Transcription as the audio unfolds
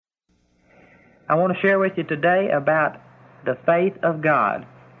I want to share with you today about the faith of God,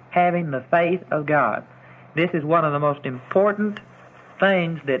 having the faith of God. This is one of the most important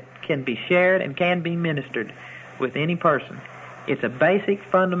things that can be shared and can be ministered with any person. It's a basic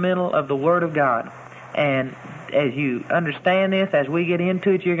fundamental of the Word of God. And as you understand this, as we get into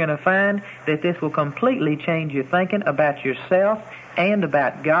it, you're going to find that this will completely change your thinking about yourself and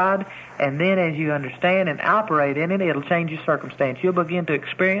about God. And then as you understand and operate in it, it'll change your circumstance. You'll begin to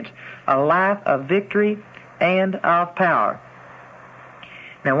experience a life of victory and of power.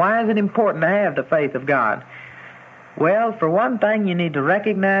 Now, why is it important to have the faith of God? Well, for one thing, you need to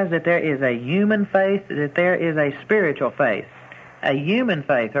recognize that there is a human faith, that there is a spiritual faith. A human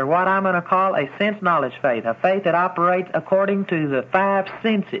faith, or what I'm going to call a sense-knowledge faith, a faith that operates according to the five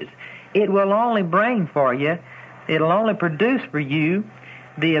senses. It will only bring for you, it'll only produce for you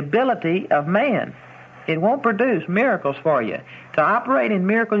the ability of man. It won't produce miracles for you. To operate in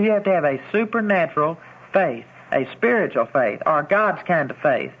miracles, you have to have a supernatural faith, a spiritual faith, or God's kind of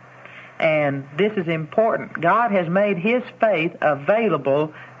faith. And this is important. God has made His faith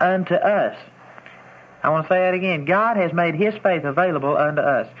available unto us. I want to say that again. God has made His faith available unto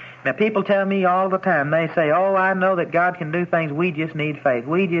us. Now, people tell me all the time, they say, oh, I know that God can do things, we just need faith.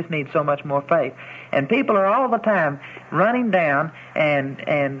 We just need so much more faith. And people are all the time running down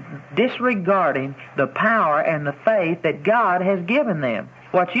and disregarding the power and the faith that God has given them.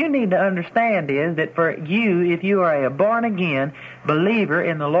 What you need to understand is that for you, if you are a born-again believer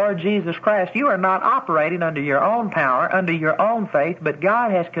in the Lord Jesus Christ, you are not operating under your own power, under your own faith, but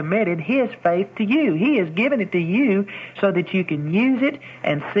God has committed His faith to you. He has given it to you so that you can use it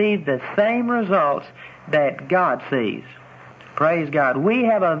and see the same results that God sees. Praise God. We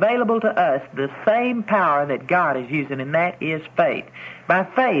have available to us the same power that God is using, and that is faith. By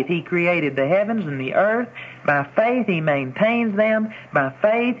faith, He created the heavens and the earth. By faith, He maintains them. By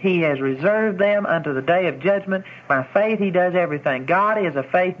faith, He has reserved them unto the day of judgment. By faith, He does everything. God is a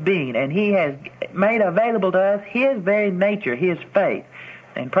faith being, and He has made available to us His very nature, His faith.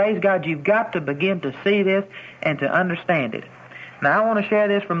 And praise God, you've got to begin to see this and to understand it. Now, I want to share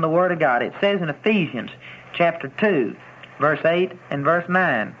this from the Word of God. It says in Ephesians chapter 2, verse 8 and verse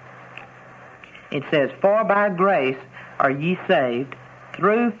 9, it says, For by grace are ye saved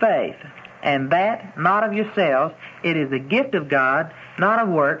through faith, and that not of yourselves, it is the gift of God, not of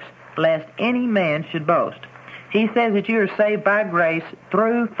works, lest any man should boast. He says that you are saved by grace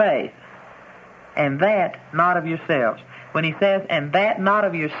through faith, and that not of yourselves. When he says, and that not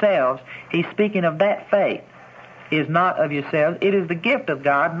of yourselves, he's speaking of that faith is not of yourselves. It is the gift of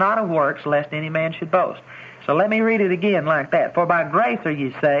God, not of works, lest any man should boast. So let me read it again like that. For by grace are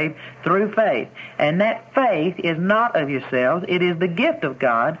ye saved through faith. And that faith is not of yourselves. It is the gift of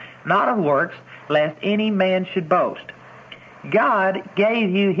God, not of works, lest any man should boast. God gave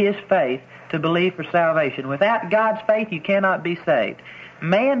you His faith to believe for salvation. Without God's faith, you cannot be saved.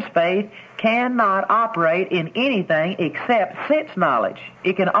 Man's faith cannot operate in anything except sense knowledge.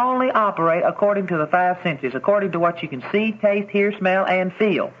 It can only operate according to the five senses, according to what you can see, taste, hear, smell, and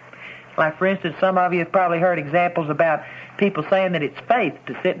feel. Like, for instance, some of you have probably heard examples about people saying that it's faith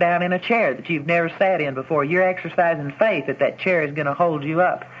to sit down in a chair that you've never sat in before. You're exercising faith that that chair is going to hold you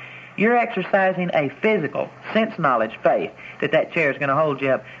up. You're exercising a physical, sense knowledge faith that that chair is going to hold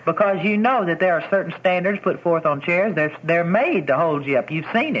you up, because you know that there are certain standards put forth on chairs. They're made to hold you up. You've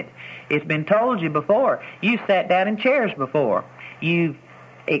seen it. It's been told you before. You've sat down in chairs before. You've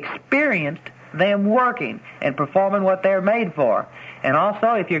experienced them working and performing what they're made for. And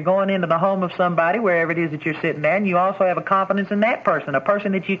also, if you're going into the home of somebody, wherever it is that you're sitting down, you also have a confidence in that person, a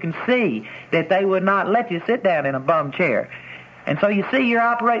person that you can see that they would not let you sit down in a bum chair. And so you see, you're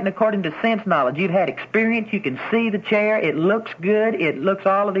operating according to sense knowledge. You've had experience. You can see the chair. It looks good. It looks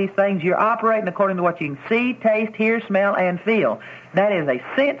all of these things. You're operating according to what you can see, taste, hear, smell, and feel. That is a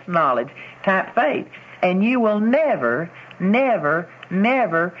sense knowledge type faith. And you will never, never,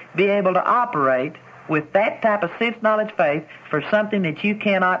 never be able to operate with that type of sense knowledge faith for something that you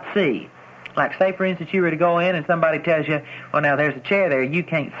cannot see. Like, say, for instance, you were to go in and somebody tells you, well, now there's a chair there. You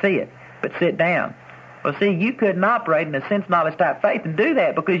can't see it, but sit down. Well, see, you couldn't operate in a sense knowledge type faith and do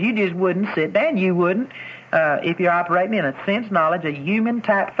that, because you just wouldn't sit down. You wouldn't. If you're operating in a sense knowledge, a human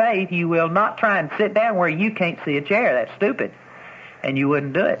type faith, you will not try and sit down where you can't see a chair. That's stupid. And you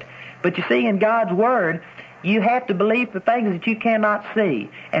wouldn't do it. But you see, in God's Word, you have to believe for things that you cannot see.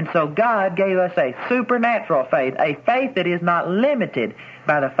 And so God gave us a supernatural faith, a faith that is not limited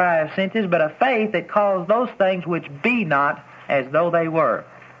by the five senses, but a faith that calls those things which be not as though they were.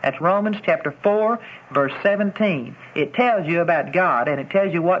 That's Romans chapter 4, verse 17. It tells you about God, and it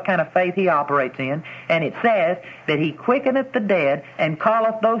tells you what kind of faith He operates in, and it says that He quickeneth the dead and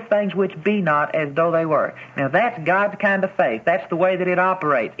calleth those things which be not as though they were. Now that's God's kind of faith. That's the way that it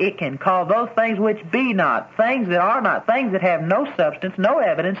operates. It can call those things which be not, things that are not, things that have no substance, no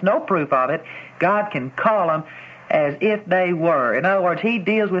evidence, no proof of it. God can call them as if they were. In other words, He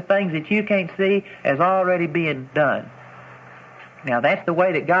deals with things that you can't see as already being done. Now, that's the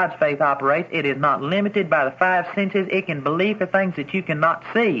way that God's faith operates. It is not limited by the five senses. It can believe for things that you cannot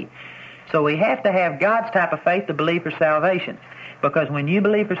see. So we have to have God's type of faith to believe for salvation. Because when you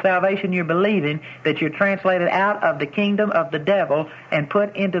believe for salvation, you're believing that you're translated out of the kingdom of the devil and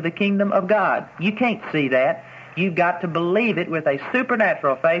put into the kingdom of God. You can't see that. You've got to believe it with a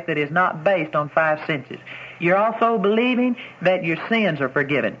supernatural faith that is not based on five senses. You're also believing that your sins are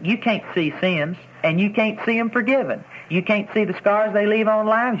forgiven. You can't see sins, and you can't see them forgiven. You can't see the scars they leave on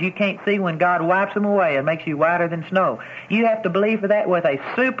lives. You can't see when God wipes them away and makes you whiter than snow. You have to believe for that with a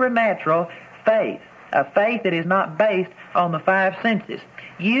supernatural faith, a faith that is not based on the five senses.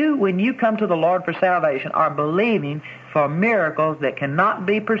 You, when you come to the Lord for salvation, are believing for miracles that cannot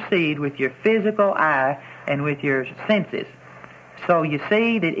be perceived with your physical eye and with your senses. So you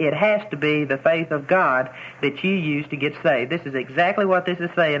see that it has to be the faith of God that you use to get saved. This is exactly what this is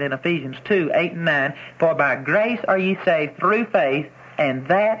saying in Ephesians 2, 8 and 9. For by grace are ye saved through faith, and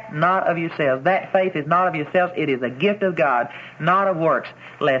that not of yourselves. That faith is not of yourselves. It is a gift of God, not of works,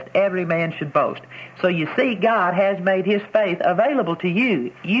 lest every man should boast. So you see, God has made His faith available to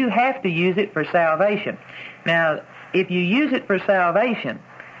you. You have to use it for salvation. Now, if you use it for salvation,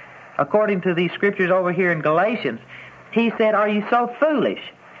 according to these scriptures over here in Galatians, He said, are you so foolish?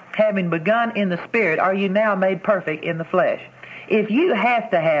 Having begun in the Spirit, are you now made perfect in the flesh? If you have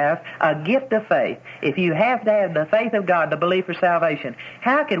to have a gift of faith, if you have to have the faith of God to believe for salvation,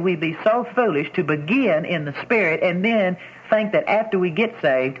 how could we be so foolish to begin in the Spirit and then think that after we get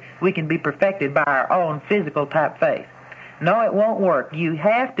saved, we can be perfected by our own physical type faith? No, it won't work. You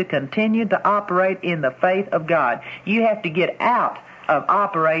have to continue to operate in the faith of God. You have to get out of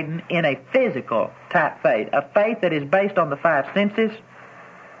operating in a physical type faith, a faith that is based on the five senses,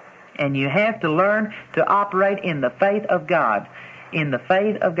 and you have to learn to operate in the faith of God, in the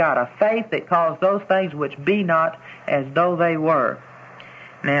faith of God, a faith that calls those things which be not as though they were.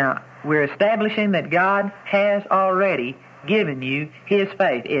 Now, we're establishing that God has already given you His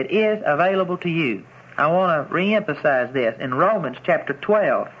faith. It is available to you. I want to reemphasize this. In Romans chapter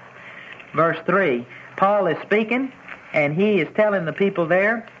 12, verse 3, Paul is speaking, and he is telling the people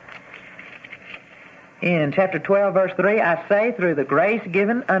there, in chapter 12, verse 3, I say, through the grace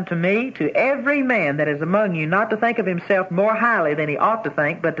given unto me, to every man that is among you, not to think of himself more highly than he ought to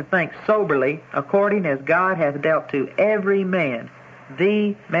think, but to think soberly, according as God hath dealt to every man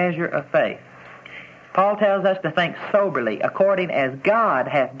the measure of faith. Paul tells us to think soberly, according as God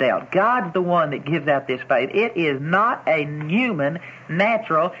hath dealt. God's the one that gives out this faith. It is not a human,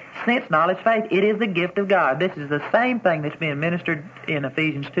 natural, sense-knowledge faith. It is the gift of God. This is the same thing that's being ministered in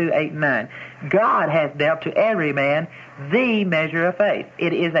Ephesians 2, 8, and 9. God hath dealt to every man the measure of faith.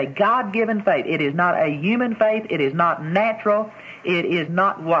 It is a God-given faith. It is not a human faith. It is not natural. It is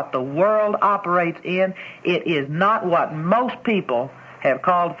not what the world operates in. It is not what most people have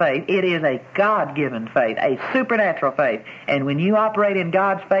called faith. It is a God-given faith, a supernatural faith. And when you operate in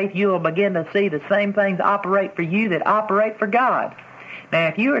God's faith, you will begin to see the same things operate for you that operate for God. Now,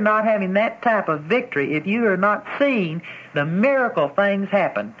 if you are not having that type of victory, if you are not seeing the miracle things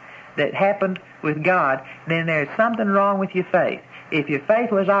happen that happened with God, then there's something wrong with your faith. If your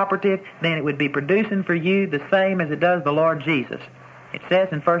faith was operative, then it would be producing for you the same as it does the Lord Jesus. It says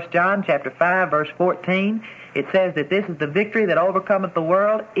in 1 John chapter 5, verse 14, it says that this is the victory that overcometh the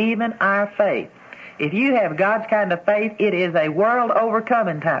world, even our faith. If you have God's kind of faith, it is a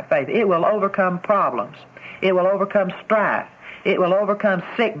world-overcoming type faith. It will overcome problems. It will overcome strife. It will overcome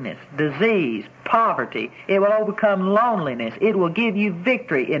sickness, disease, poverty. It will overcome loneliness. It will give you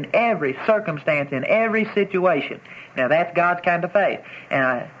victory in every circumstance, in every situation. Now, that's God's kind of faith.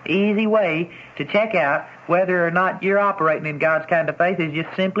 And an easy way to check out whether or not you're operating in God's kind of faith is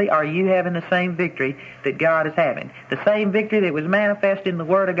just simply, are you having the same victory that God is having? The same victory that was manifest in the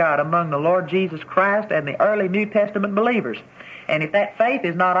Word of God among the Lord Jesus Christ and the early New Testament believers. And if that faith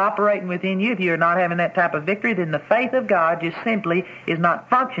is not operating within you, if you're not having that type of victory, then the faith of God just simply is not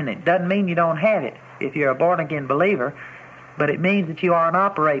functioning. Doesn't mean you don't have it if you're a born-again believer, but it means that you aren't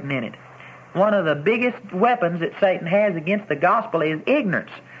operating in it. One of the biggest weapons that Satan has against the gospel is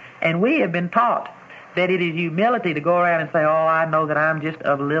ignorance. And we have been taught that it is humility to go around and say, oh, I know that I'm just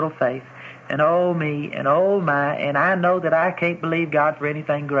of little faith. and oh me, and oh my, and I know that I can't believe God for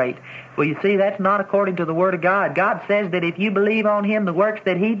anything great. Well, you see, that's not according to the Word of God. God says that if you believe on Him, the works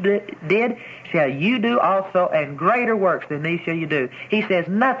that He did shall you do also, and greater works than these shall you do. He says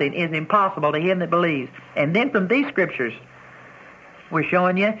nothing is impossible to him that believes. And then from these Scriptures, we're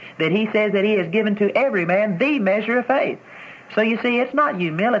showing you that He says that He has given to every man the measure of faith. So you see, it's not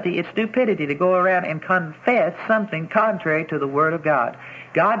humility, it's stupidity to go around and confess something contrary to the Word of God.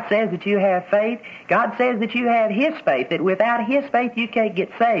 God says that you have faith. God says that you have His faith, that without His faith you can't get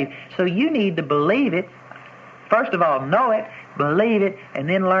saved. So you need to believe it. First of all, know it, believe it, and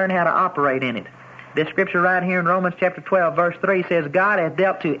then learn how to operate in it. This scripture right here in Romans chapter 12, verse 3 says, God hath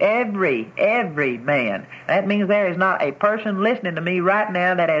dealt to every man. That means there is not a person listening to me right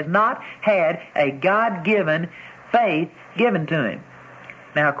now that has not had a God-given faith given to him.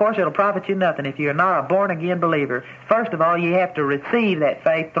 Now, of course, it'll profit you nothing if you're not a born-again believer. First of all, you have to receive that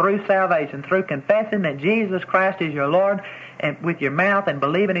faith through salvation, through confessing that Jesus Christ is your Lord, and with your mouth and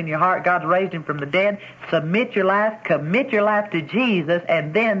believing in your heart God's raised Him from the dead. Submit your life, commit your life to Jesus,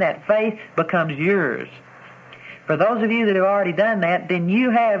 and then that faith becomes yours. For those of you that have already done that, then you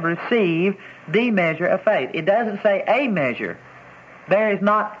have received the measure of faith. It doesn't say a measure. There is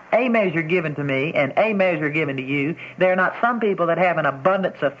not a measure given to me and a measure given to you. There are not some people that have an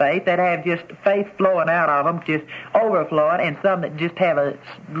abundance of faith, that have just faith flowing out of them, just overflowing, and some that just have a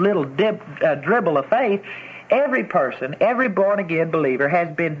little dribble of faith. Every person, every born-again believer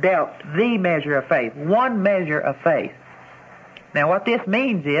has been dealt the measure of faith, one measure of faith. Now what this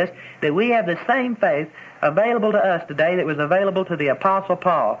means is that we have the same faith available to us today that was available to the Apostle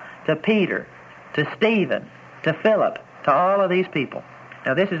Paul, to Peter, to Stephen, to Philip, to all of these people.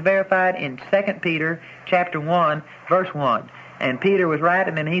 Now this is verified in 2 Peter chapter 1, verse 1. And Peter was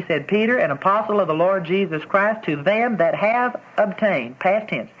writing, and he said, Peter, an apostle of the Lord Jesus Christ, to them that have obtained, past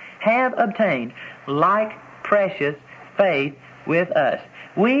tense, have obtained like precious faith with us.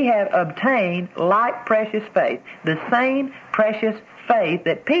 We have obtained like precious faith, the same precious faith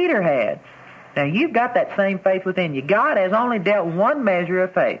that Peter had. Now you've got that same faith within you. God has only dealt one measure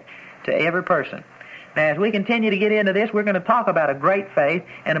of faith to every person. Now, as we continue to get into this, we're going to talk about a great faith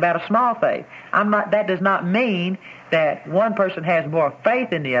and about a small faith. That does not mean that one person has more faith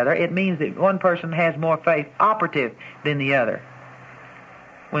than the other. It means that one person has more faith operative than the other.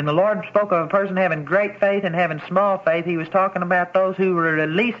 When the Lord spoke of a person having great faith and having small faith, He was talking about those who were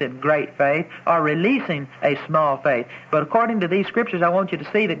releasing great faith or releasing a small faith. But according to these Scriptures, I want you to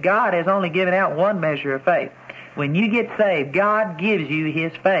see that God has only given out one measure of faith. When you get saved, God gives you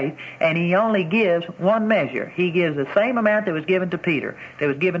His faith, and He only gives one measure. He gives the same amount that was given to Peter, that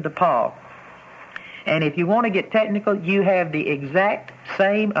was given to Paul. And if you want to get technical, you have the exact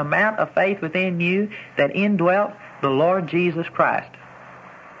same amount of faith within you that indwelt the Lord Jesus Christ.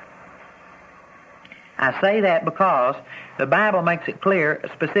 I say that because the Bible makes it clear,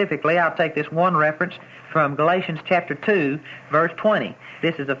 specifically, I'll take this one reference from Galatians chapter 2, verse 20.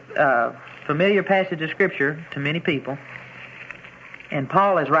 This is a familiar passage of Scripture to many people. And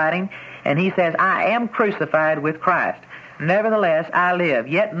Paul is writing, and he says, I am crucified with Christ. Nevertheless, I live.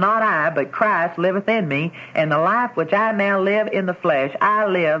 Yet not I, but Christ liveth in me. And the life which I now live in the flesh, I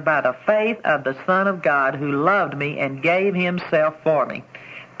live by the faith of the Son of God, who loved me and gave Himself for me.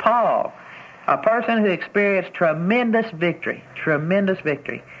 Paul, a person who experienced tremendous victory,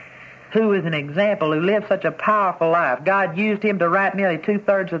 who was an example, who lived such a powerful life. God used him to write nearly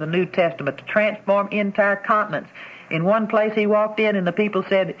 2/3 of the New Testament, to transform entire continents. In one place he walked in, and the people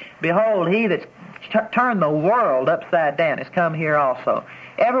said, Behold, he that's turned the world upside down has come here also.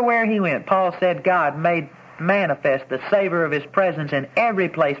 Everywhere he went, Paul said God made manifest the savor of His presence in every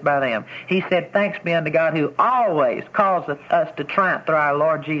place by them. He said, Thanks be unto God who always causeth us to triumph through our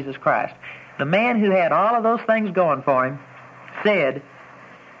Lord Jesus Christ. The man who had all of those things going for him said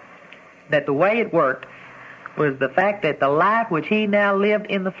that the way it worked was the fact that the life which he now lived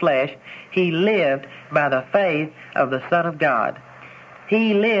in the flesh, he lived by the faith of the Son of God.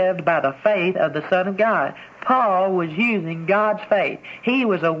 He lived by the faith of the Son of God. Paul was using God's faith. He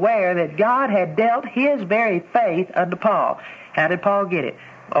was aware that God had dealt His very faith unto Paul. How did Paul get it?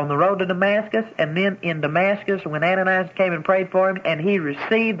 On the road to Damascus, and then in Damascus when Ananias came and prayed for him, and he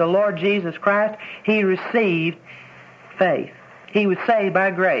received the Lord Jesus Christ, he received faith. He was saved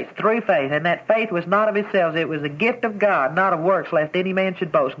by grace, through faith, and that faith was not of himself. It was a gift of God, not of works, lest any man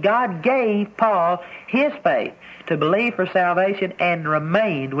should boast. God gave Paul his faith to believe for salvation and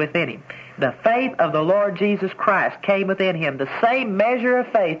remained within him. The faith of the Lord Jesus Christ came within him. The same measure of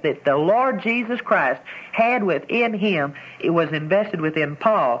faith that the Lord Jesus Christ had within him, it was invested within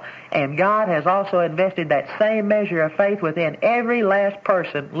Paul. And God has also invested that same measure of faith within every last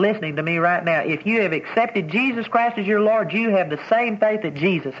person listening to me right now. If you have accepted Jesus Christ as your Lord, you have the same faith that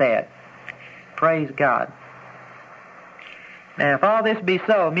Jesus had. Praise God. Now, if all this be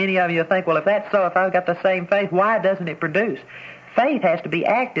so, many of you think, well, if that's so, if I've got the same faith, why doesn't it produce? Faith has to be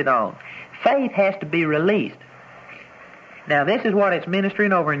acted on. Faith has to be released. Now, this is what it's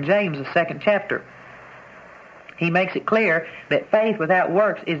ministering over in James, the 2nd chapter. He makes it clear that faith without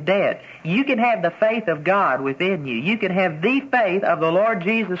works is dead. You can have the faith of God within you. You can have the faith of the Lord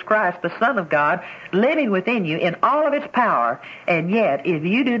Jesus Christ, the Son of God, living within you in all of its power. And yet, if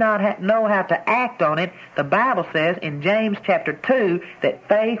you do not know how to act on it, the Bible says in James chapter 2 that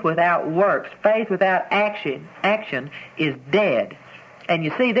faith without works, faith without action is dead. And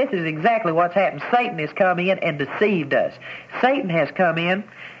you see, this is exactly what's happened. Satan has come in and deceived us. Satan has come in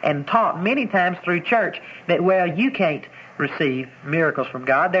and taught many times through church that, well, you can't receive miracles from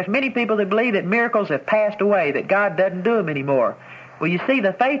God. There's many people that believe that miracles have passed away, that God doesn't do them anymore. Well, you see,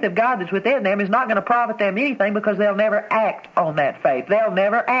 the faith of God that's within them is not going to profit them anything because they'll never act on that faith. They'll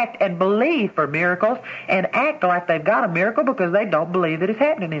never act and believe for miracles and act like they've got a miracle because they don't believe that it's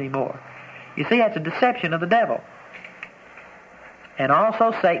happening anymore. You see, that's a deception of the devil. And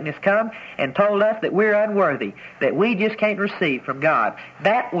also Satan has come and told us that we're unworthy, that we just can't receive from God.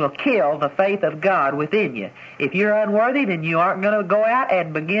 That will kill the faith of God within you. If you're unworthy, then you aren't going to go out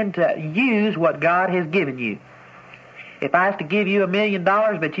and begin to use what God has given you. If I was to give you $1 million,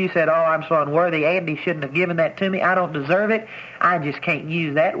 but you said, oh, I'm so unworthy, Andy shouldn't have given that to me, I don't deserve it, I just can't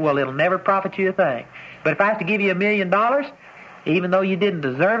use that, well, it'll never profit you a thing. But if I was to give you $1 million, even though you didn't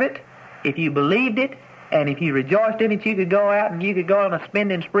deserve it, if you believed it, and if you rejoiced in it, you could go out and you could go on a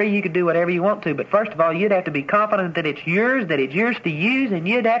spending spree. You could do whatever you want to. But first of all, you'd have to be confident that it's yours to use, and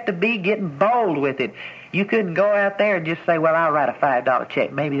you'd have to be getting bold with it. You couldn't go out there and just say, well, I'll write a $5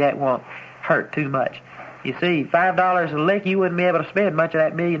 check. Maybe that won't hurt too much. You see, $5 a lick, you wouldn't be able to spend much of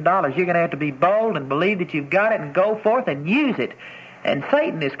that $1 million. You're going to have to be bold and believe that you've got it and go forth and use it. And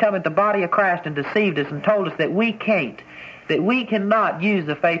Satan has come at the body of Christ and deceived us and told us that we can't. That we cannot use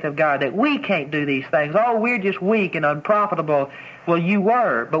the faith of God, that we can't do these things. Oh, we're just weak and unprofitable. Well, you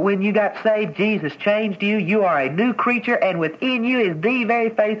were, but when you got saved, Jesus changed you. You are a new creature, and within you is the very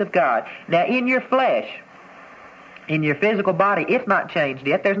faith of God. Now, in your flesh, in your physical body, it's not changed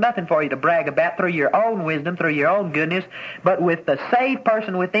yet. There's nothing for you to brag about through your own wisdom, through your own goodness. But with the saved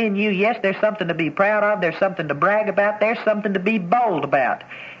person within you, yes, there's something to be proud of. There's something to brag about. There's something to be bold about.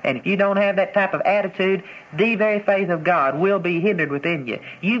 And if you don't have that type of attitude, the very faith of God will be hindered within you.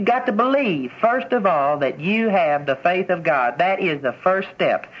 You've got to believe, first of all, that you have the faith of God. That is the first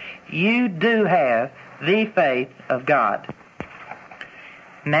step. You do have the faith of God.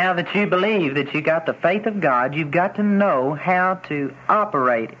 Now that you believe that you got the faith of God, you've got to know how to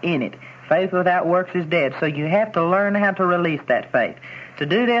operate in it. Faith without works is dead, so you have to learn how to release that faith. To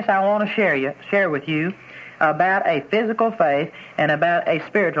do this, I want to share with you about a physical faith and about a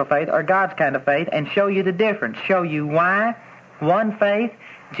spiritual faith, or God's kind of faith, and show you the difference. Show you why one faith,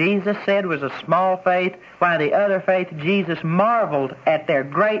 Jesus said, was a small faith, while the other faith, Jesus marveled at their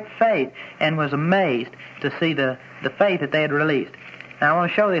great faith and was amazed to see the faith that they had released. Now, I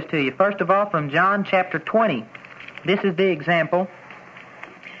want to show this to you. First of all, from John chapter 20. This is the example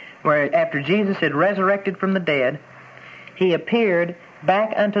where after Jesus had resurrected from the dead, he appeared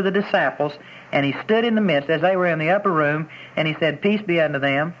back unto the disciples, and he stood in the midst as they were in the upper room, and he said, peace be unto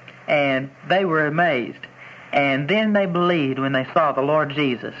them, and they were amazed. And then they believed when they saw the Lord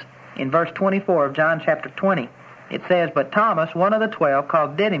Jesus. In verse 24 of John chapter 20, it says, but Thomas, one of the 12,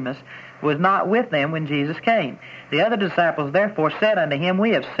 called Didymus, was not with them when Jesus came. The other disciples therefore said unto him, we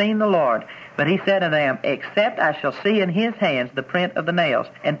have seen the Lord. But he said unto them, except I shall see in his hands the print of the nails,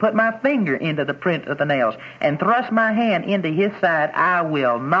 and put my finger into the print of the nails, and thrust my hand into his side, I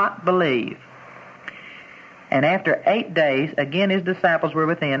will not believe. And after 8 days, again his disciples were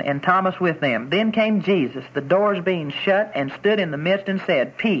within, and Thomas with them. Then came Jesus, the doors being shut, and stood in the midst, and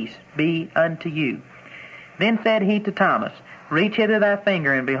said, peace be unto you. Then said he to Thomas, reach hither thy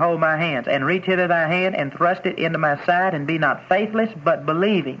finger, and behold my hands, and reach hither thy hand, and thrust it into my side, and be not faithless, but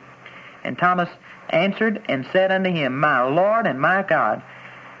believing. And Thomas answered and said unto him, my Lord and my God.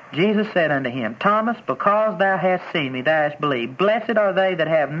 Jesus said unto him, Thomas, because thou hast seen me, thou hast believed. Blessed are they that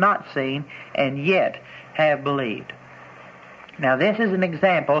have not seen, and yet have believed. Now this is an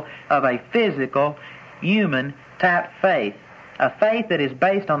example of a physical, human type faith. a faith that is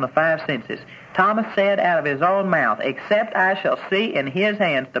based on the five senses. Thomas said out of his own mouth, "Except I shall see in his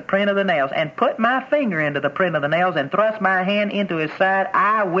hands the print of the nails, and put my finger into the print of the nails, and thrust my hand into his side,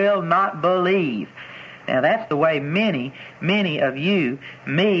 I will not believe." Now that's the way many of you,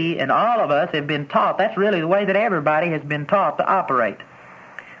 me, and all of us have been taught. That's really the way that everybody has been taught to operate.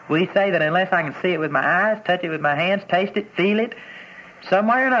 We say that unless I can see it with my eyes, touch it with my hands, taste it, feel it, some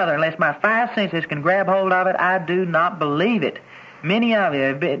way or another, unless my five senses can grab hold of it, I do not believe it. Many of you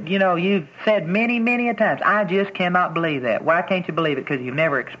have been, you've said many a times, "I just cannot believe that." Why can't you believe it? Because you've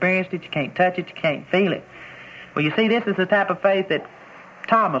never experienced it, you can't touch it, you can't feel it. Well, you see, this is the type of faith that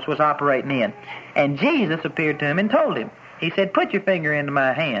Thomas was operating in. And Jesus appeared to him and told him. He said, "Put your finger into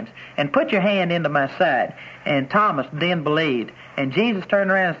my hands, and put your hand into my side." And Thomas then believed. And Jesus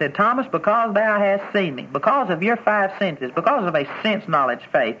turned around and said, "Thomas, because thou hast seen me, because of your five senses, because of a sense knowledge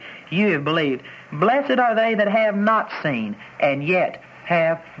faith, you have believed. Blessed are they that have not seen, and yet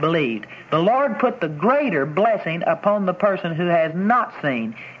have believed." The Lord put the greater blessing upon the person who has not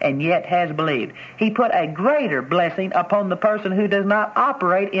seen and yet has believed. He put a greater blessing upon the person who does not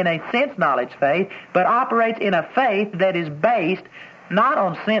operate in a sense knowledge faith, but operates in a faith that is based not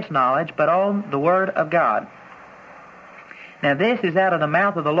on sense knowledge, but on the Word of God. Now this is out of the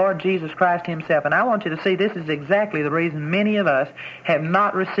mouth of the Lord Jesus Christ himself. And I want you to see this is exactly the reason many of us have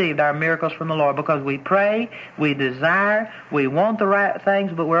not received our miracles from the Lord. Because we pray, we desire, we want the right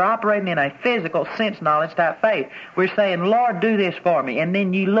things, but we're operating in a physical sense knowledge type faith. We're saying, "Lord, do this for me." And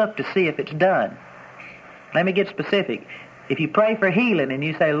then you look to see if it's done. Let me get specific. If you pray for healing and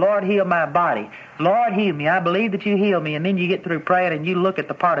you say, "Lord, heal my body. Lord, heal me. I believe that you heal me." And then you get through praying and you look at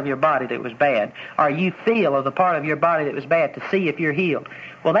the part of your body that was bad, or you feel of the part of your body that was bad to see if you're healed.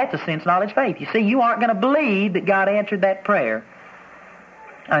 Well, that's a sense knowledge faith. You see, you aren't going to believe that God answered that prayer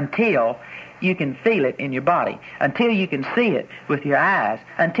until you can feel it in your body, until you can see it with your eyes,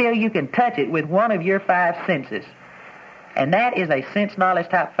 until you can touch it with one of your five senses. And that is a sense knowledge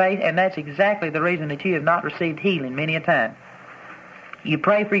type faith, and that's exactly the reason that you have not received healing many a time. You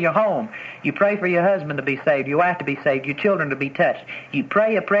pray for your home. You pray for your husband to be saved, your wife to be saved, your children to be touched. You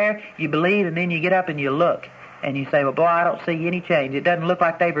pray a prayer, you believe, and then you get up and you look. And you say, "Well, boy, I don't see any change. It doesn't look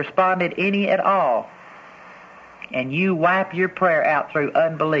like they've responded any at all." And you wipe your prayer out through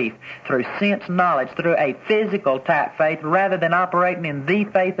unbelief, through sense knowledge, through a physical type faith, rather than operating in the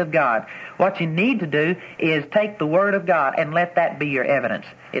faith of God. What you need to do is take the Word of God and let that be your evidence.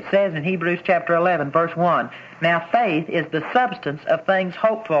 It says in Hebrews chapter 11, verse 1, "Now faith is the substance of things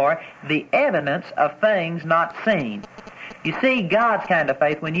hoped for, the evidence of things not seen." You see, God's kind of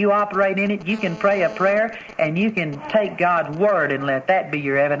faith, when you operate in it, you can pray a prayer and you can take God's Word and let that be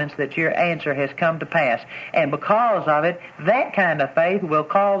your evidence that your answer has come to pass. And because of it, that kind of faith will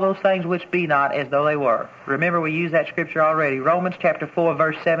call those things which be not as though they were. Remember, we used that scripture already. Romans chapter 4,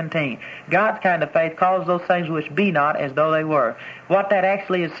 verse 17. God's kind of faith calls those things which be not as though they were. What that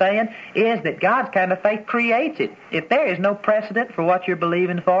actually is saying is that God's kind of faith creates it. If there is no precedent for what you're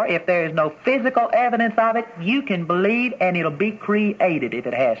believing for, if there is no physical evidence of it, you can believe and it'll be created if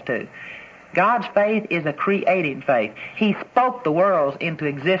it has to. God's faith is a creating faith. He spoke the worlds into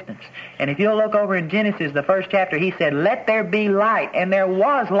existence. And if you'll look over in Genesis, the first chapter, he said, "Let there be light," and there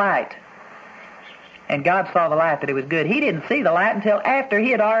was light. And God saw the light that it was good. He didn't see the light until after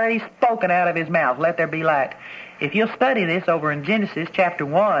he had already spoken out of his mouth, "Let there be light." If you'll study this over in Genesis chapter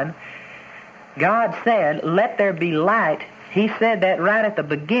 1, God said, "Let there be light." He said that right at the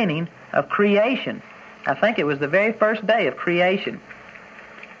beginning of creation. I think it was the very first day of creation.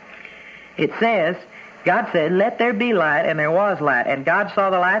 It says, God said, "Let there be light," and there was light. And God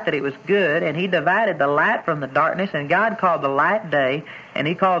saw the light that it was good, and he divided the light from the darkness, and God called the light day, and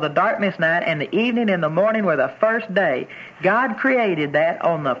he called the darkness night, and the evening and the morning were the first day. God created that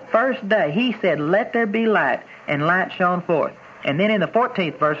on the first day. He said, "Let there be light," and light shone forth. And then in the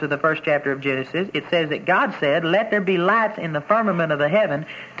 14th verse of the first chapter of Genesis, it says that God said, "Let there be lights in the firmament of the heaven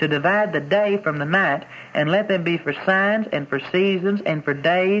to divide the day from the night, and let them be for signs and for seasons and for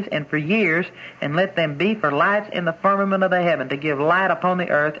days and for years, and let them be for lights in the firmament of the heaven to give light upon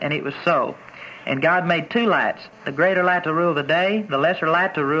the earth." And it was so. And God made two lights, the greater light to rule the day, the lesser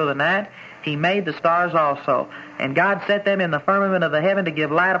light to rule the night. He made the stars also. And God set them in the firmament of the heaven to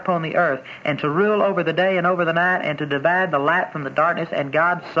give light upon the earth, and to rule over the day and over the night, and to divide the light from the darkness. And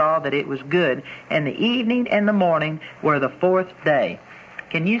God saw that it was good. And the evening and the morning were the fourth day.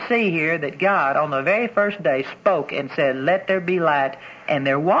 Can you see here that God, on the very first day, spoke and said, "Let there be light," and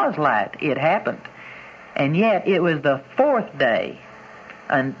there was light. It happened. And yet it was the fourth day,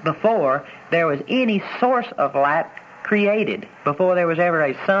 and before there was any source of light created, before there was ever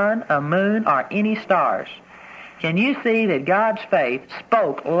a sun, a moon, or any stars. Can you see that God's faith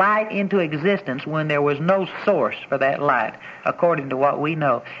spoke light into existence when there was no source for that light, according to what we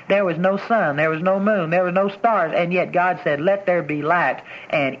know? There was no sun, there was no moon, there were no stars, and yet God said, let there be light,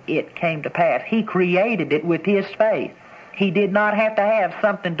 and it came to pass. He created it with His faith. He did not have to have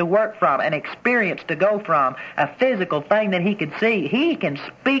something to work from, an experience to go from, a physical thing that He could see. He can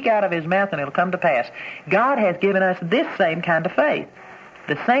speak out of His mouth and it'll come to pass. God has given us this same kind of faith.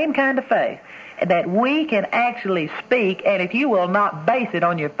 The same kind of faith that we can actually speak, and if you will not base it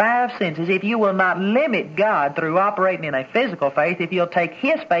on your five senses, if you will not limit God through operating in a physical faith, if you'll take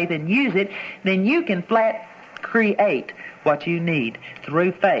His faith and use it, then you can flat create what you need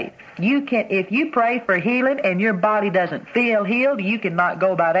through faith. You can, if you pray for healing and your body doesn't feel healed, you cannot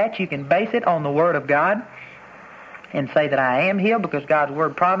go by that. You can base it on the Word of God and say that I am healed because God's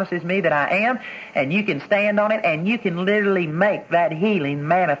Word promises me that I am, and you can stand on it, and you can literally make that healing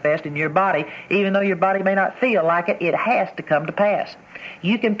manifest in your body. Even though your body may not feel like it, it has to come to pass.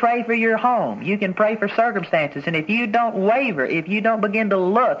 You can pray for your home. You can pray for circumstances, and if you don't waver, if you don't begin to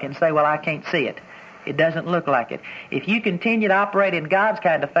look and say, well, I can't see it, it doesn't look like it. If you continue to operate in God's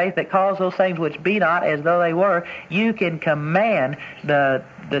kind of faith that calls those things which be not as though they were, you can command the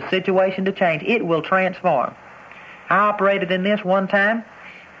situation to change. It will transform. I operated in this one time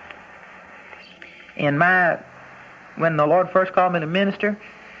when the Lord first called me to minister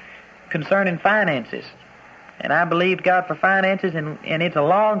concerning finances. And I believed God for finances, and it's a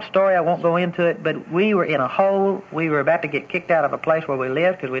long story. I won't go into it, but we were in a hole. We were about to get kicked out of a place where we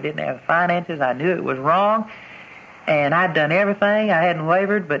lived because we didn't have finances. I knew it was wrong, and I'd done everything. I hadn't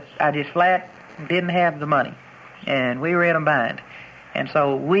wavered, but I just flat didn't have the money, and we were in a bind. And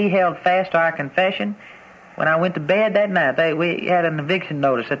so we held fast to our confession. When I went to bed that night, we had an eviction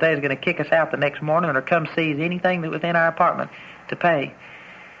notice that they was going to kick us out the next morning or come seize anything that was in our apartment to pay.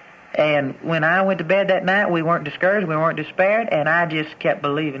 And when I went to bed that night, we weren't discouraged, we weren't despaired, and I just kept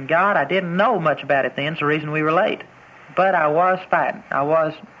believing God. I didn't know much about it then, it's the reason we were late. But I was fighting. I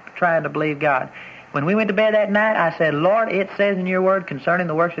was trying to believe God. When we went to bed that night, I said, Lord, it says in your word, concerning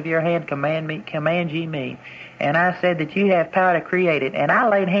the works of your hand, command ye me. And I said that you have power to create it. And I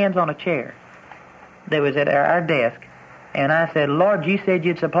laid hands on a chair that was at our desk, and I said, Lord, you said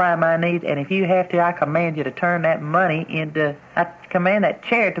you'd supply my needs, and if you have to, I command you to turn that money into, I command that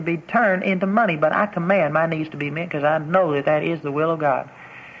chair to be turned into money, but I command my needs to be met because I know that that is the will of God.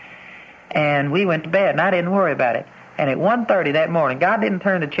 And we went to bed, and I didn't worry about it. And at 1:30 that morning, God didn't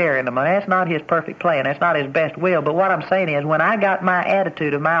turn the chair into money. That's not His perfect plan. That's not His best will. But what I'm saying is, when I got my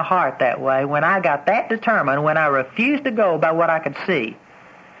attitude of my heart that way, when I got that determined, when I refused to go by what I could see,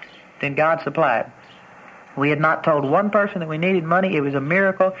 then God supplied. We had not told one person that we needed money. It was a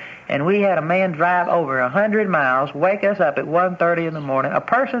miracle. And we had a man drive over 100 miles, wake us up at 1:30 in the morning, a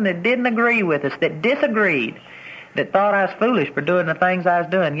person that didn't agree with us, that disagreed, that thought I was foolish for doing the things I was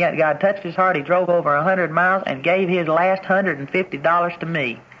doing. Yet God touched his heart. He drove over 100 miles and gave his last $150 to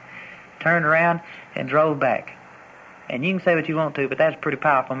me. Turned around and drove back. And you can say what you want to, but that's a pretty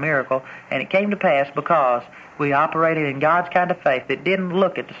powerful miracle. And it came to pass because we operated in God's kind of faith that didn't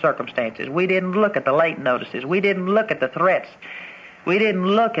look at the circumstances. We didn't look at the late notices. We didn't look at the threats. We didn't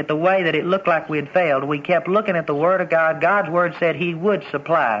look at the way that it looked like we had failed. We kept looking at the Word of God. God's Word said He would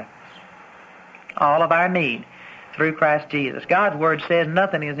supply all of our need through Christ Jesus. God's Word says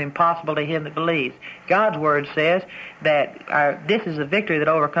nothing is impossible to him that believes. God's Word says that this is a victory that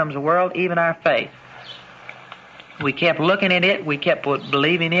overcomes the world, even our faith. We kept looking at it, we kept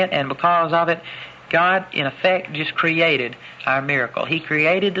believing it, and because of it, God, in effect, just created our miracle. He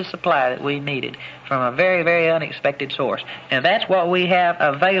created the supply that we needed from a very, very unexpected source. And that's what we have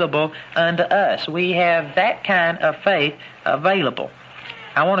available unto us. We have that kind of faith available.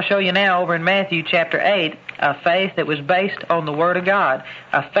 I want to show you now over in Matthew chapter 8, a faith that was based on the Word of God,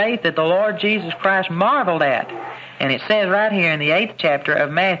 a faith that the Lord Jesus Christ marveled at. And it says right here in the 8th chapter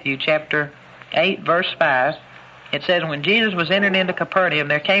of Matthew chapter 8, verse 5, it says, when Jesus was entered into Capernaum,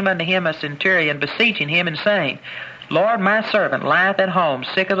 there came unto him a centurion, beseeching him and saying, Lord, my servant lieth at home,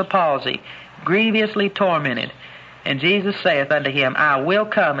 sick of the palsy, grievously tormented. And Jesus saith unto him, I will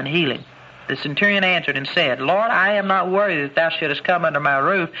come and heal him. The centurion answered and said, Lord, I am not worthy that thou shouldest come under my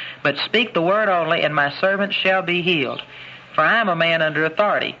roof, but speak the word only, and my servant shall be healed. For I am a man under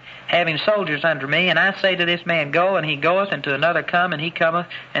authority, having soldiers under me, and I say to this man, Go, and he goeth, and to another, Come, and he cometh,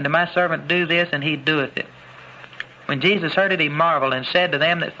 and to my servant, Do this, and he doeth it. When Jesus heard it, he marveled, and said to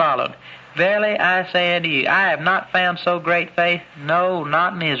them that followed, Verily I say unto you, I have not found so great faith, no,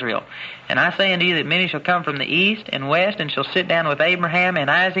 not in Israel. And I say unto you that many shall come from the east and west, and shall sit down with Abraham and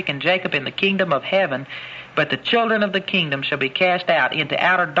Isaac and Jacob in the kingdom of heaven. But the children of the kingdom shall be cast out into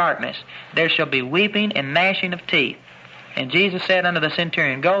outer darkness. There shall be weeping and gnashing of teeth. And Jesus said unto the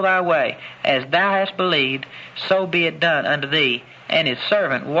centurion, Go thy way, as thou hast believed, so be it done unto thee. And his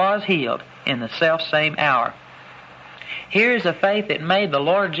servant was healed in the selfsame hour. Here is a faith that made the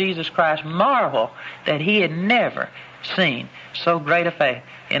Lord Jesus Christ marvel that he had never seen so great a faith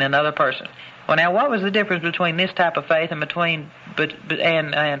in another person. Well, now, what was the difference between this type of faith and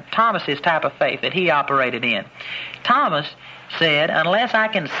and Thomas's type of faith that he operated in? Thomas said, unless I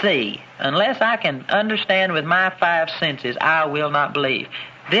can see, unless I can understand with my five senses, I will not believe.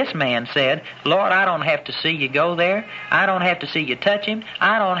 This man said, Lord, I don't have to see you go there. I don't have to see you touch him.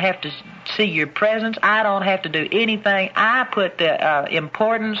 I don't have to see your presence. I don't have to do anything. I put the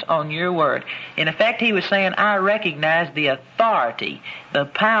importance on your word. In effect, he was saying, I recognize the authority, the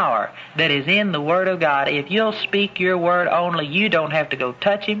power that is in the word of God. If you'll speak your word only, you don't have to go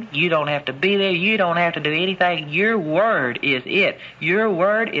touch him. You don't have to be there. You don't have to do anything. Your word is it. Your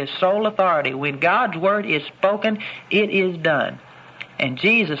word is sole authority. When God's word is spoken, it is done. And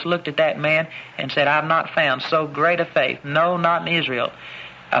Jesus looked at that man and said, I've not found so great a faith, no, not in Israel.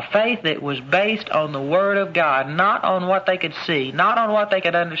 A faith that was based on the Word of God, not on what they could see, not on what they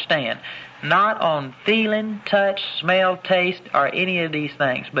could understand, not on feeling, touch, smell, taste, or any of these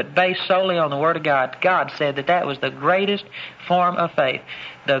things, but based solely on the Word of God. God said that that was the greatest form of faith,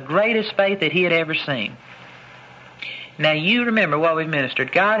 the greatest faith that he had ever seen. Now you remember what we've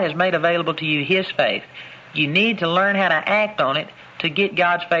ministered. God has made available to you his faith. You need to learn how to act on it to get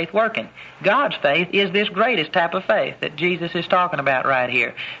God's faith working. God's faith is this greatest type of faith that Jesus is talking about right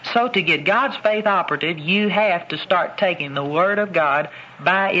here. So to get God's faith operative, you have to start taking the Word of God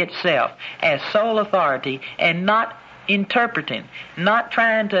by itself as sole authority and not interpreting, not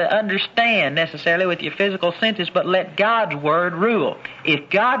trying to understand necessarily with your physical senses, but let God's Word rule. If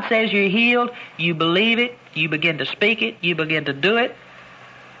God says you're healed, you believe it, you begin to speak it, you begin to do it.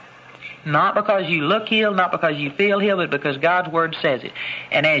 Not because you look healed, not because you feel healed, but because God's Word says it.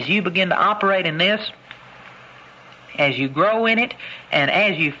 And as you begin to operate in this, as you grow in it, and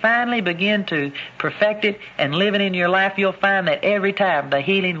as you finally begin to perfect it and live it in your life, you'll find that every time the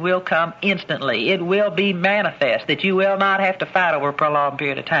healing will come instantly. It will be manifest, that you will not have to fight over for a long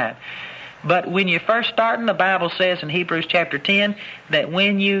period of time. But when you're first starting, the Bible says in Hebrews chapter 10 that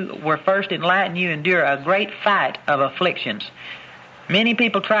when you were first enlightened, you endure a great fight of afflictions. Many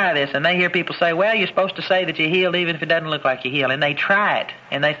people try this, and they hear people say, well, you're supposed to say that you're healed even if it doesn't look like you're healed. And they try it,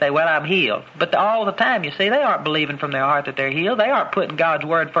 and they say, well, I'm healed. But all the time, you see, they aren't believing from their heart that they're healed. They aren't putting God's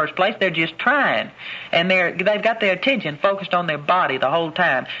Word first place. They're just trying. And they've got their attention focused on their body the whole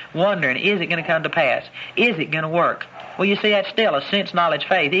time, wondering, is it going to come to pass? Is it going to work? Well, you see, that's still a sense-knowledge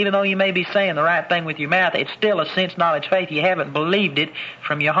faith. Even though you may be saying the right thing with your mouth, it's still a sense-knowledge faith. You haven't believed it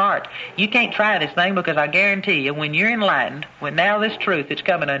from your heart. You can't try this thing because I guarantee you, when you're enlightened, when now this truth is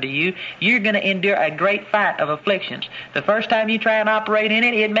coming unto you, you're going to endure a great fight of afflictions. The first time you try and operate in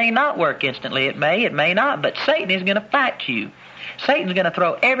it, it may not work instantly. It may not, but Satan is going to fight you. Satan's going to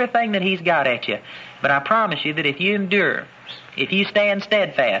throw everything that he's got at you. But I promise you that if you endure, if you stand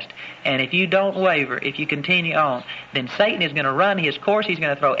steadfast, and if you don't waver, if you continue on, then Satan is going to run his course. He's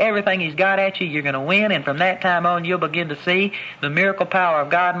going to throw everything he's got at you. You're going to win, and from that time on, you'll begin to see the miracle power of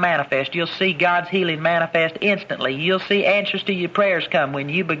God manifest. You'll see God's healing manifest instantly. You'll see answers to your prayers come when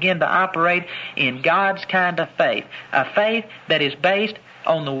you begin to operate in God's kind of faith, a faith that is based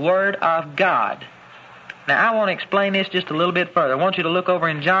on the Word of God. Now, I want to explain this just a little bit further. I want you to look over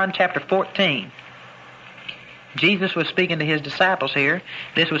in John chapter 14. Jesus was speaking to his disciples here.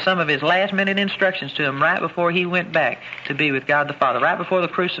 This was some of his last-minute instructions to them right before he went back to be with God the Father, right before the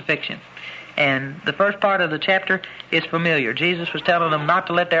crucifixion. And the first part of the chapter is familiar. Jesus was telling them not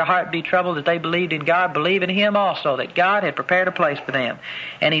to let their heart be troubled, that they believed in God, believe in Him also, that God had prepared a place for them.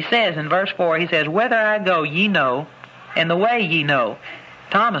 And he says in verse 4, he says, Whither I go ye know, and the way ye know.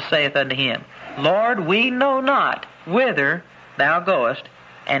 Thomas saith unto him, Lord, we know not whither thou goest,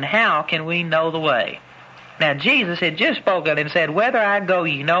 and how can we know the way? Now, Jesus had just spoken and said, Whether I go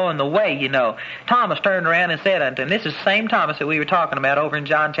ye know, and the way ye know. Thomas turned around and said unto him, this is the same Thomas that we were talking about over in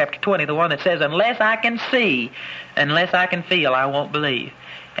John chapter 20, the one that says, Unless I can see, unless I can feel, I won't believe.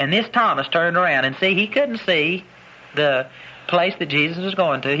 And this Thomas turned around and see, he couldn't see the place that Jesus was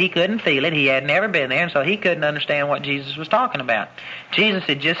going to. He couldn't feel it. He had never been there, and so he couldn't understand what Jesus was talking about. Jesus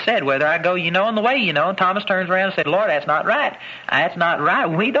had just said, Whether I go, you know, and the way you know. And Thomas turns around and said, Lord, that's not right. That's not right.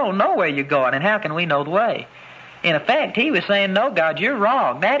 We don't know where you're going, and how can we know the way? In effect, he was saying, no, God, you're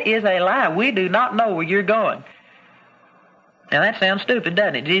wrong. That is a lie. We do not know where you're going. Now, that sounds stupid,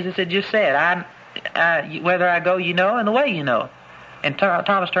 doesn't it? Jesus had just said, whether I go, you know, and the way you know. And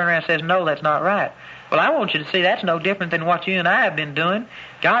Thomas turned around and says, no, that's not right. Well, I want you to see that's no different than what you and I have been doing.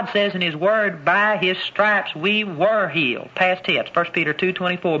 God says in his word, by his stripes we were healed. Past tense, 1 Peter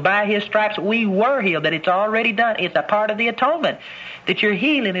 2:24. By his stripes we were healed, that it's already done. It's a part of the atonement, that your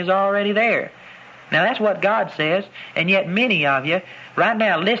healing is already there. Now, that's what God says, and yet many of you, right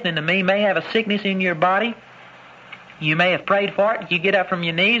now listening to me, may have a sickness in your body. You may have prayed for it. You get up from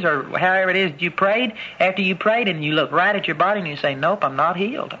your knees or however it is you prayed. After you prayed and you look right at your body and you say, nope, I'm not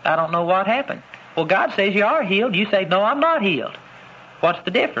healed. I don't know what happened. Well, God says you are healed. You say, no, I'm not healed. What's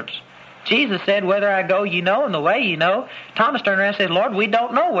the difference? Jesus said, whether I go, you know, and the way you know. Thomas turned around and said, Lord, we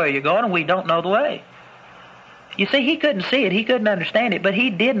don't know where you're going and we don't know the way. You see, he couldn't see it. He couldn't understand it, but he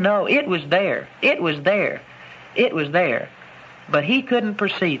did know it was there. It was there. It was there. But he couldn't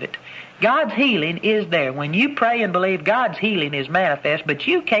perceive it. God's healing is there. When you pray and believe, God's healing is manifest, but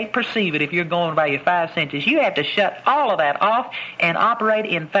you can't perceive it if you're going by your five senses. You have to shut all of that off and operate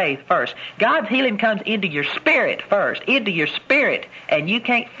in faith first. God's healing comes into your spirit first, into your spirit, and you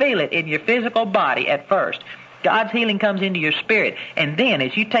can't feel it in your physical body at first. God's healing comes into your spirit. And then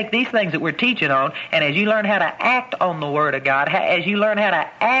as you take these things that we're teaching on, and as you learn how to act on the Word of God, as you learn how to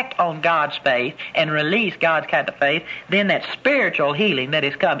act on God's faith and release God's kind of faith, then that spiritual healing that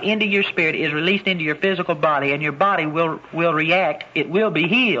has come into your spirit is released into your physical body, and your body will react. It will be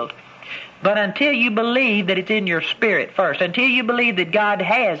healed. But until you believe that it's in your spirit first, until you believe that God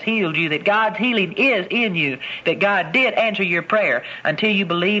has healed you, that God's healing is in you, that God did answer your prayer, until you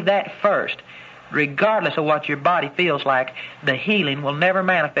believe that first, regardless of what your body feels like, the healing will never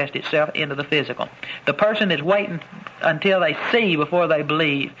manifest itself into the physical. The person that's waiting until they see before they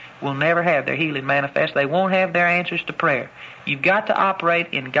believe will never have their healing manifest. They won't have their answers to prayer. You've got to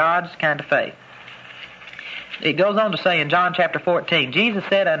operate in God's kind of faith. It goes on to say in John chapter 14, Jesus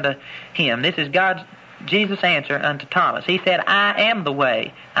said unto him, this is Jesus' answer unto Thomas. He said, I am the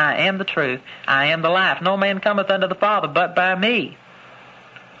way, I am the truth, I am the life. No man cometh unto the Father but by me.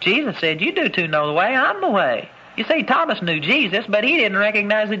 Jesus said, you do too know the way, I'm the way. You see, Thomas knew Jesus, but he didn't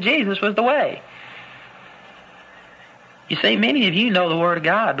recognize that Jesus was the way. You see, many of you know the Word of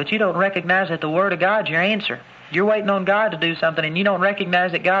God, but you don't recognize that the Word of God's your answer. You're waiting on God to do something, and you don't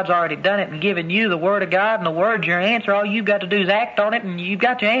recognize that God's already done it and given you the Word of God, and the Word's your answer. All you've got to do is act on it, and you've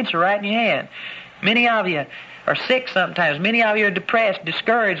got your answer right in your hand. Many of you are sick sometimes. Many of you are depressed,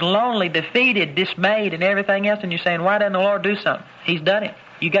 discouraged, lonely, defeated, dismayed, and everything else, and you're saying, why doesn't the Lord do something? He's done it.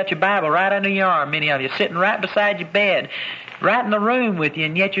 You got your Bible right under your arm, many of you, sitting right beside your bed, right in the room with you,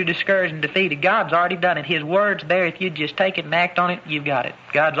 and yet you're discouraged and defeated. God's already done it. His Word's there. If you just take it and act on it, you've got it.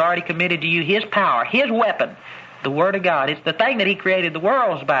 God's already committed to you His power, His weapon, the Word of God. It's the thing that He created the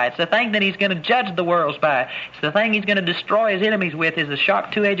worlds by. It's the thing that He's going to judge the worlds by. It's the thing He's going to destroy His enemies with, is the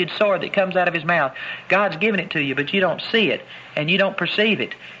sharp two-edged sword that comes out of His mouth. God's given it to you, but you don't see it, and you don't perceive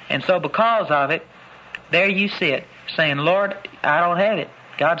it. And so because of it, there you sit, saying, Lord, I don't have it.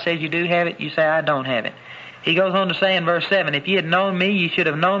 God says you do have it. You say, I don't have it. He goes on to say in verse 7, if ye had known me, ye should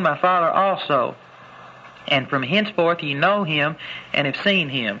have known my Father also. And from henceforth ye know Him and have seen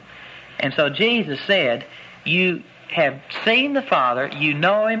Him. And so Jesus said, you have seen the Father, you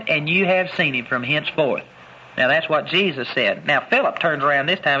know Him, and you have seen Him from henceforth. Now that's what Jesus said. Now Philip turns around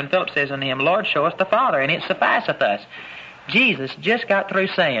this time, and Philip says unto him, Lord, show us the Father, and it sufficeth us. Jesus just got through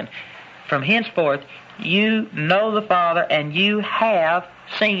saying, from henceforth you know the Father, and you have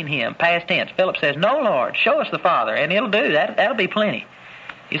seen Him. Past tense. Philip says, no, Lord, show us the Father, and it'll do. That'll be plenty.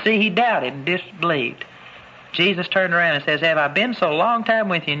 You see, he doubted and disbelieved. Jesus turned around and says, have I been so long time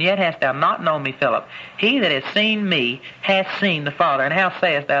with you, and yet hast thou not known me, Philip? He that has seen me hath seen the Father. And how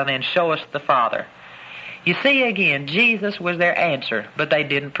sayest thou then, show us the Father? You see, again, Jesus was their answer, but they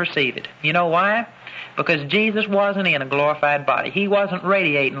didn't perceive it. You know why? Because Jesus wasn't in a glorified body. He wasn't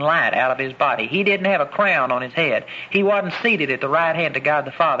radiating light out of His body. He didn't have a crown on His head. He wasn't seated at the right hand of God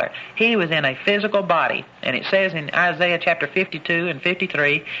the Father. He was in a physical body. And it says in Isaiah chapter 52 and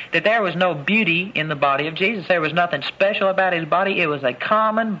 53 that there was no beauty in the body of Jesus. There was nothing special about His body. It was a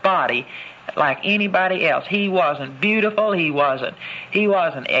common body like anybody else. He wasn't beautiful. He wasn't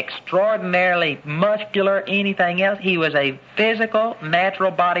extraordinarily muscular, anything else. He was a physical,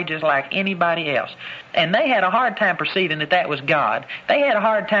 natural body just like anybody else. And they had a hard time perceiving that that was God. They had a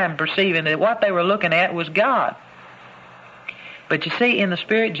hard time perceiving that what they were looking at was God. But you see, in the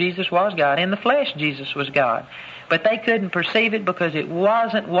Spirit, Jesus was God. In the flesh, Jesus was God. But they couldn't perceive it because it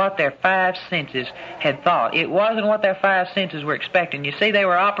wasn't what their five senses had thought. It wasn't what their five senses were expecting. You see, they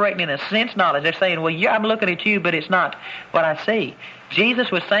were operating in a sense knowledge. They're saying, well, I'm looking at you, but it's not what I see.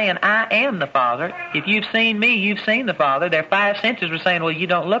 Jesus was saying, I am the Father. If you've seen me, you've seen the Father. Their five senses were saying, well, you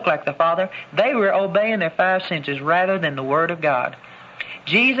don't look like the Father. They were obeying their five senses rather than the Word of God.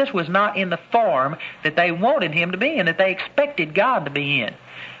 Jesus was not in the form that they wanted him to be in, that they expected God to be in.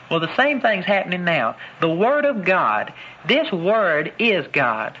 Well, the same thing's happening now. The Word of God, this Word is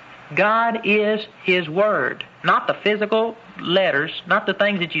God. God is His Word. Not the physical letters, not the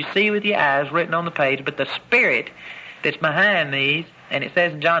things that you see with your eyes written on the page, but the Spirit that's behind these. And it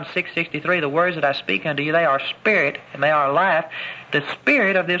says in John 6:63, the words that I speak unto you, they are spirit and they are life. The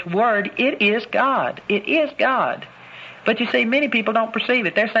Spirit of this Word, it is God. It is God. But you see, many people don't perceive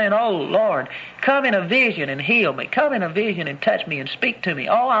it. They're saying, oh, Lord, come in a vision and heal me. Come in a vision and touch me and speak to me.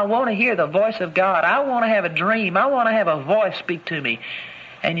 Oh, I want to hear the voice of God. I want to have a dream. I want to have a voice speak to me.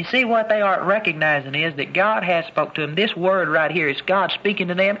 And you see, what they aren't recognizing is that God has spoke to them. This word right here is God speaking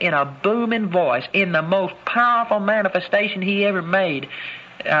to them in a booming voice, in the most powerful manifestation He ever made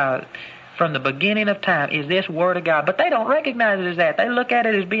from the beginning of time is this Word of God. But they don't recognize it as that. They look at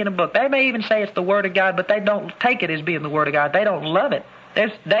it as being a book. They may even say it's the Word of God, but they don't take it as being the Word of God. They don't love it.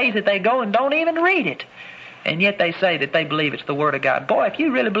 There's days that they go and don't even read it. And yet they say that they believe it's the Word of God. Boy, if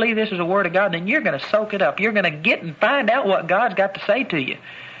you really believe this is the Word of God, then you're going to soak it up. You're going to get and find out what God's got to say to you.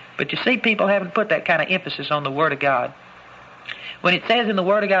 But you see, people haven't put that kind of emphasis on the Word of God. When it says in the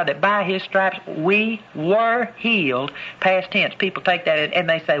Word of God that by His stripes we were healed, past tense, people take that and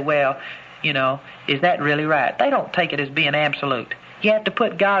they say, well, you know, is that really right? They don't take it as being absolute. You have to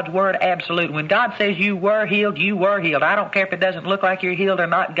put God's Word absolute. When God says you were healed, you were healed. I don't care if it doesn't look like you're healed or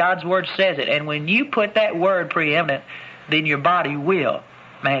not. God's Word says it. And when you put that word preeminent, then your body will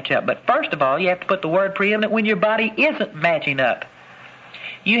match up. But first of all, you have to put the word preeminent when your body isn't matching up.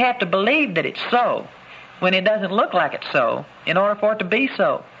 You have to believe that it's so when it doesn't look like it's so in order for it to be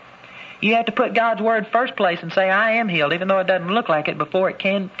so. You have to put God's Word first place and say, I am healed, even though it doesn't look like it, before it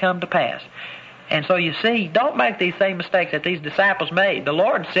can come to pass. And so you see, don't make these same mistakes that these disciples made. The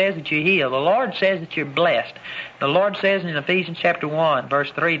Lord says that you're healed. The Lord says that you're blessed. The Lord says in Ephesians chapter 1,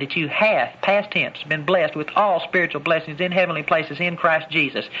 verse 3, that you have, past tense, been blessed with all spiritual blessings in heavenly places in Christ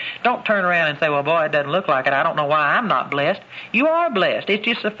Jesus. Don't turn around and say, well, boy, it doesn't look like it. I don't know why I'm not blessed. You are blessed. It's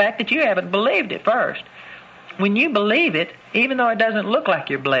just the fact that you haven't believed it first. When you believe it, even though it doesn't look like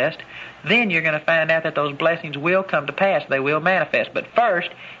you're blessed, then you're going to find out that those blessings will come to pass. They will manifest. But first,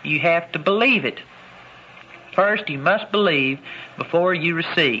 you have to believe it. First, you must believe before you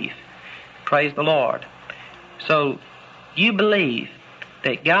receive. Praise the Lord. So, you believe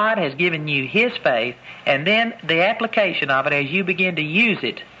that God has given you His faith, and then the application of it as you begin to use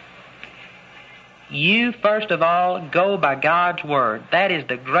it. You, first of all, go by God's Word. That is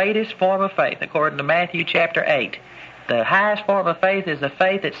the greatest form of faith, according to Matthew chapter 8. The highest form of faith is the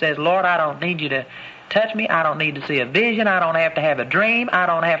faith that says, Lord, I don't need you to touch me. I don't need to see a vision. I don't have to have a dream. I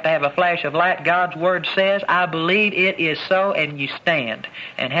don't have to have a flash of light. God's Word says, I believe it is so, and you stand.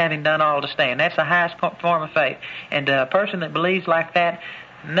 And having done all to stand. That's the highest form of faith. And a person that believes like that,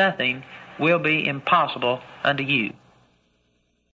 nothing will be impossible unto you.